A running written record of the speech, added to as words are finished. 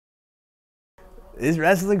Is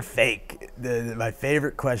wrestling fake? My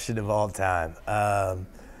favorite question of all time.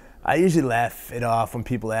 I usually laugh it off when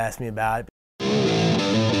people ask me about it.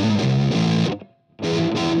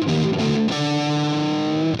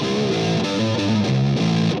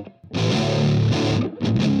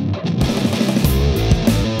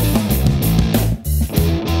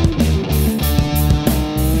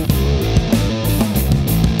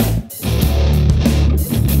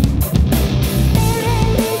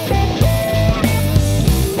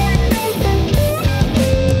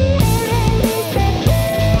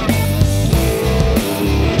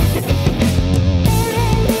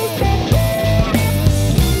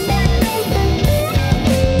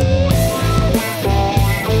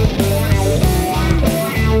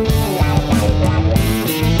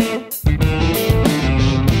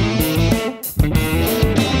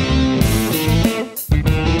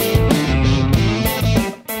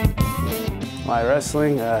 My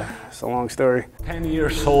wrestling, it's a long story. 10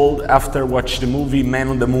 years old after watching the movie Man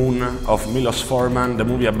on the Moon of Milos Forman, the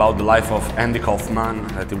movie about the life of Andy Kaufman,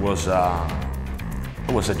 that it was a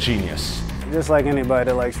genius. Just like anybody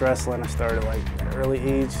that likes wrestling, I started like at an early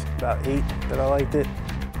age, about 8, that I liked it.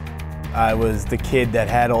 I was the kid that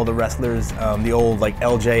had all the wrestlers, the old like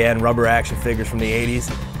LJN rubber action figures from the 80s.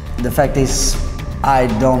 The fact is, I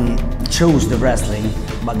don't choose the wrestling,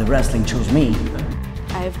 but the wrestling chose me.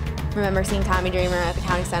 I remember seeing Tommy Dreamer at the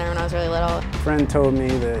county center when I was really little. A friend told me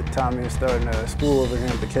that Tommy was starting a school over here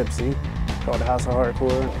in Poughkeepsie called the House of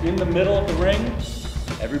Hardcore. In the middle of the ring,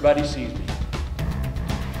 everybody sees me.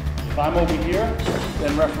 If I'm over here,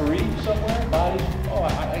 then referee somewhere, bodies, oh,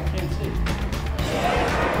 I can't see.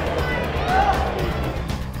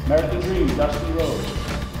 American Dream, Dusty Rhodes.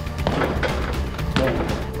 Boom,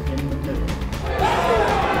 in the middle.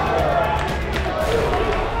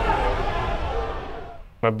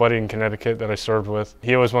 My buddy in Connecticut that I served with,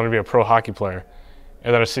 he always wanted to be a pro hockey player.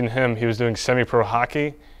 And then I seen him, he was doing semi-pro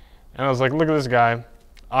hockey. And I was like, look at this guy.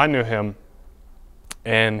 I knew him,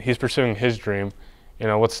 and he's pursuing his dream. You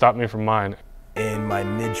know, what stopped me from mine? In my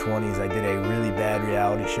mid-20s, I did a really bad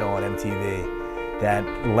reality show on MTV that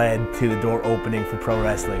led to the door opening for pro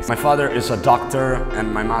wrestling. My father is a doctor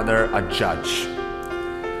and my mother a judge.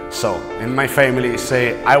 So, in my family,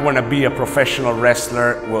 say, I want to be a professional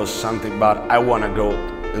wrestler was something, but I want to go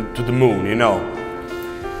to the moon, you know.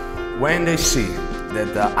 When they see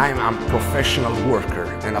that I'm a professional worker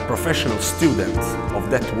and a professional student of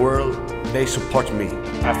that world, they support me.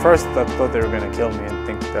 At first, I thought they were going to kill me and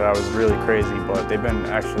think that I was really crazy, but they've been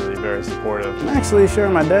actually very supportive. I'm actually sure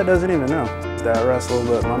my dad doesn't even know that I wrestle,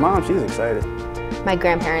 but my mom, she's excited. My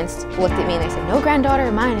grandparents looked at me and they said, no granddaughter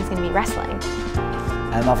of mine is going to be wrestling.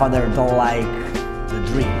 And my father don't like the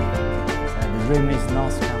dream. The dream is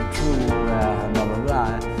not come true, blah, blah,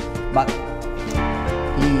 blah. But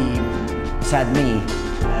he said me,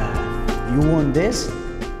 you want this?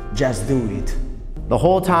 Just do it. The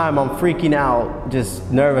whole time I'm freaking out,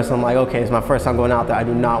 just nervous. I'm like, okay, it's my first time going out there. I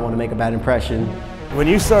do not want to make a bad impression. When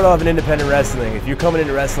you start off in independent wrestling, if you're coming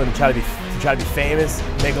into wrestling to try to be famous,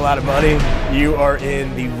 make a lot of money, you are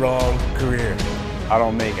in the wrong career. I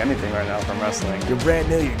don't make anything right now from wrestling. You're brand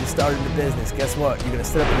new, you just started the business. Guess what? You're gonna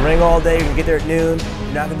sit up in the ring all day, you're gonna get there at noon,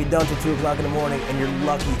 you're not gonna be done till 2 o'clock in the morning, and you're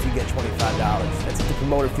lucky if you get $25. That's if the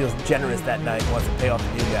promoter feels generous that night and wants to pay off the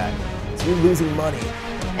new guy. So you're losing money.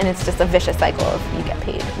 And it's just a vicious cycle of you get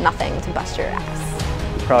paid nothing to bust your ass.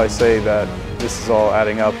 You'd probably say that this is all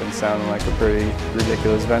adding up and sounding like a pretty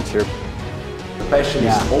ridiculous venture. The passion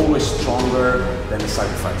is always stronger than the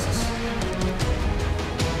sacrifices.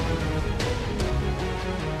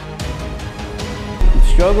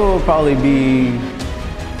 Struggle will probably be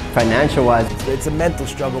financial-wise. It's a mental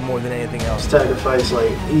struggle more than anything else. Sacrifice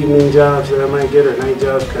like evening jobs that I might get or night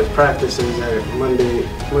jobs because practices are Monday,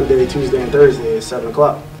 Tuesday, and Thursday at 7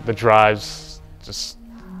 o'clock. The drives, just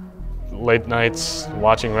late nights,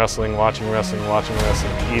 watching wrestling,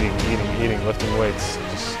 eating, lifting weights.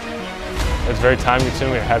 It's very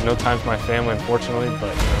time-consuming. I have no time for my family, unfortunately,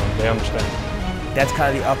 but you know, they understand. That's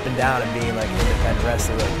kind of the up and down of being like an independent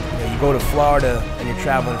wrestler. Like, you know, you go to Florida and you're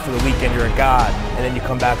traveling for the weekend, you're a god, and then you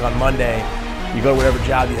come back on Monday, you go to whatever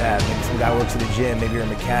job you have. Maybe some guy works at a gym, maybe you're a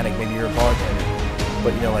mechanic, maybe you're a bartender.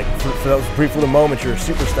 But you know, like for those brief little moments, you're a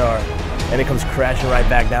superstar, and it comes crashing right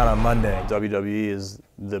back down on Monday. WWE is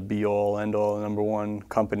the be-all, end-all, #1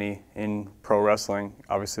 company in pro wrestling.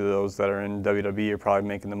 Obviously, those that are in WWE are probably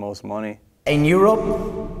making the most money. In Europe,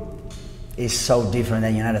 it's so different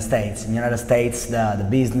than the United States. In the United States, the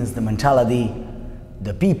business, the mentality,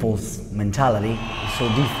 the people's mentality is so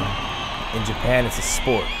different. In Japan, it's a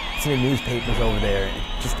sport. It's in the newspapers over there.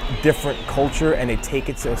 It's just a different culture, and they take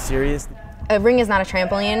it so serious. A ring is not a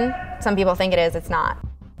trampoline Some people think it is, it's not.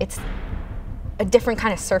 It's a different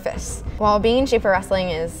kind of surface. While being in shape for wrestling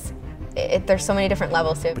there's so many different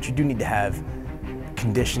levels to it. But you do need to have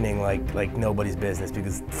conditioning like nobody's business,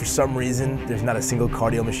 because for some reason there's not a single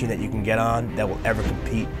cardio machine that you can get on that will ever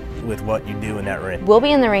compete with what you do in that ring. We'll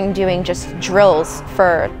be in the ring doing just drills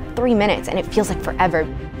for 3 minutes and it feels like forever.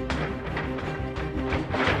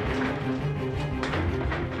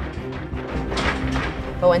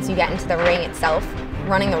 But once you get into the ring itself,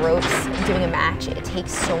 running the ropes, doing a match, it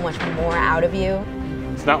takes so much more out of you.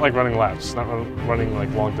 It's not like running laps, it's not running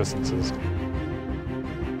like long distances.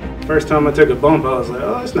 First time I took a bump, I was like,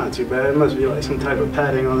 oh, it's not too bad. It must be like some type of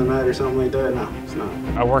padding on the mat or something like that. No, it's not.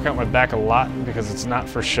 I work out my back a lot because it's not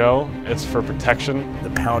for show, it's for protection.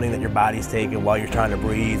 The pounding that your body's taking while you're trying to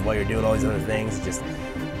breathe, while you're doing all these other things,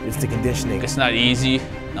 it's the conditioning. It's not easy.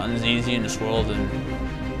 Nothing's easy in this world,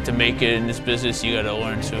 and to make it in this business, you gotta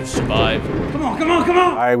learn to survive. Come on, come on, come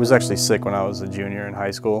on! I was actually sick when I was a junior in high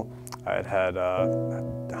school. I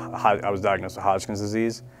was diagnosed with Hodgkin's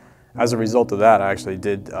disease. As a result of that, I actually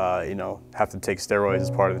did, have to take steroids as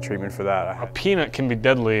part of the treatment for that. A peanut can be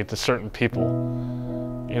deadly to certain people.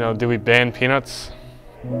 You know, do we ban peanuts?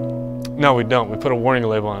 No, we don't. We put a warning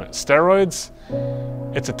label on it. Steroids,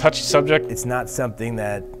 it's a touchy subject. It's not something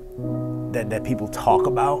that people talk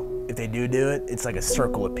about. If they do it, it's like a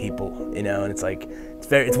circle of people, you know, and it's like,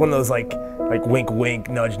 it's one of those like wink, wink,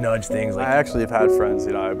 nudge, nudge things. I actually have had friends,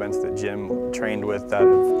 I've been to the gym, trained with, that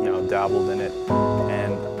have, dabbled in it,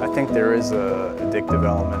 and I think there is a addictive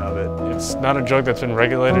element of it. It's not a drug that's been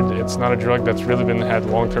regulated. It's not a drug that's really had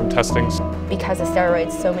long-term testings. Because of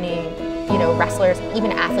steroids, so many, wrestlers, even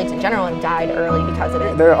athletes in general, have died early because of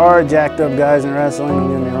it. There are jacked up guys in wrestling,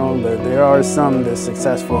 don't get me wrong, but there are some that's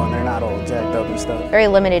successful and they're not all jacked up and stuff. Very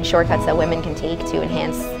limited shortcuts that women can take to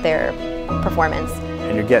enhance their performance.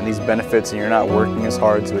 And you're getting these benefits and you're not working as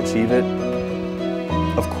hard to achieve it,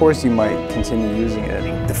 of course you might continue using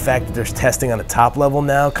it. The fact that there's testing on the top level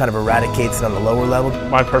now kind of eradicates it on the lower level.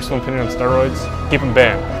 My personal opinion on steroids, keep them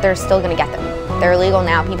banned. They're still going to get them. They're illegal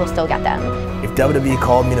now, people still get them. If WWE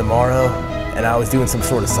called me tomorrow and I was doing some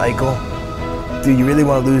sort of cycle, do you really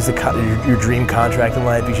want to lose your dream contract in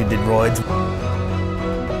life because you did roids?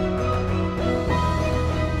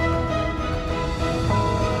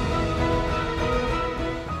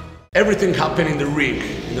 Everything happened in the ring,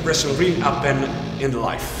 in the wrestling ring, happened in the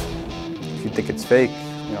life. If you think it's fake,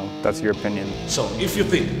 that's your opinion. So if you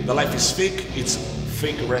think the life is fake, it's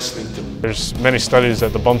fake wrestling too. There's many studies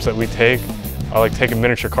that the bumps that we take are like taking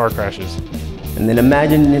miniature car crashes. And then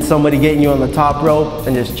imagine somebody getting you on the top rope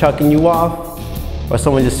and just chucking you off, or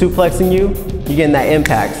someone just suplexing you, you're getting that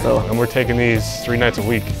impact, so. And we're taking these 3 nights a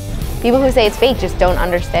week. People who say it's fake just don't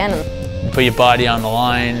understand them. You put your body on the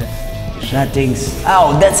line. That thinks,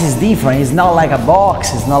 oh, that's is different. It's not like a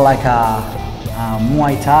box, it's not like a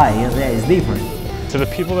Muay Thai, it's different. To the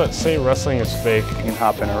people that say wrestling is fake, you can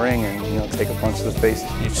hop in a ring and take a punch to the face.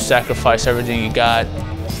 You sacrifice everything you got.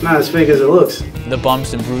 It's not as fake as it looks. The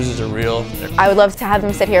bumps and bruises are real. I would love to have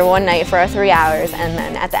them sit here one night for 3 hours and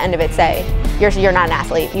then at the end of it say, you're not an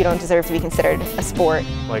athlete, you don't deserve to be considered a sport.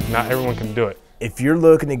 Like, not everyone can do it. If you're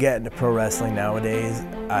looking to get into pro wrestling nowadays,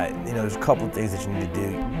 there's a couple of things that you need to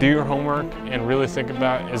do. Do your homework and really think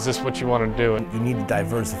about, is this what you want to do? You need to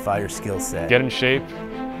diversify your skill set. Get in shape,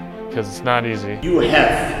 because it's not easy. You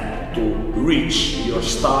have to reach your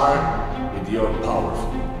star with your power.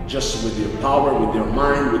 Just with your power, with your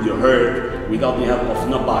mind, with your heart, without the help of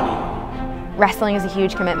nobody. Wrestling is a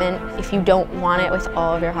huge commitment. If you don't want it with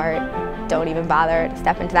all of your heart, don't even bother to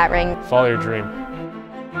step into that ring. Follow your dream.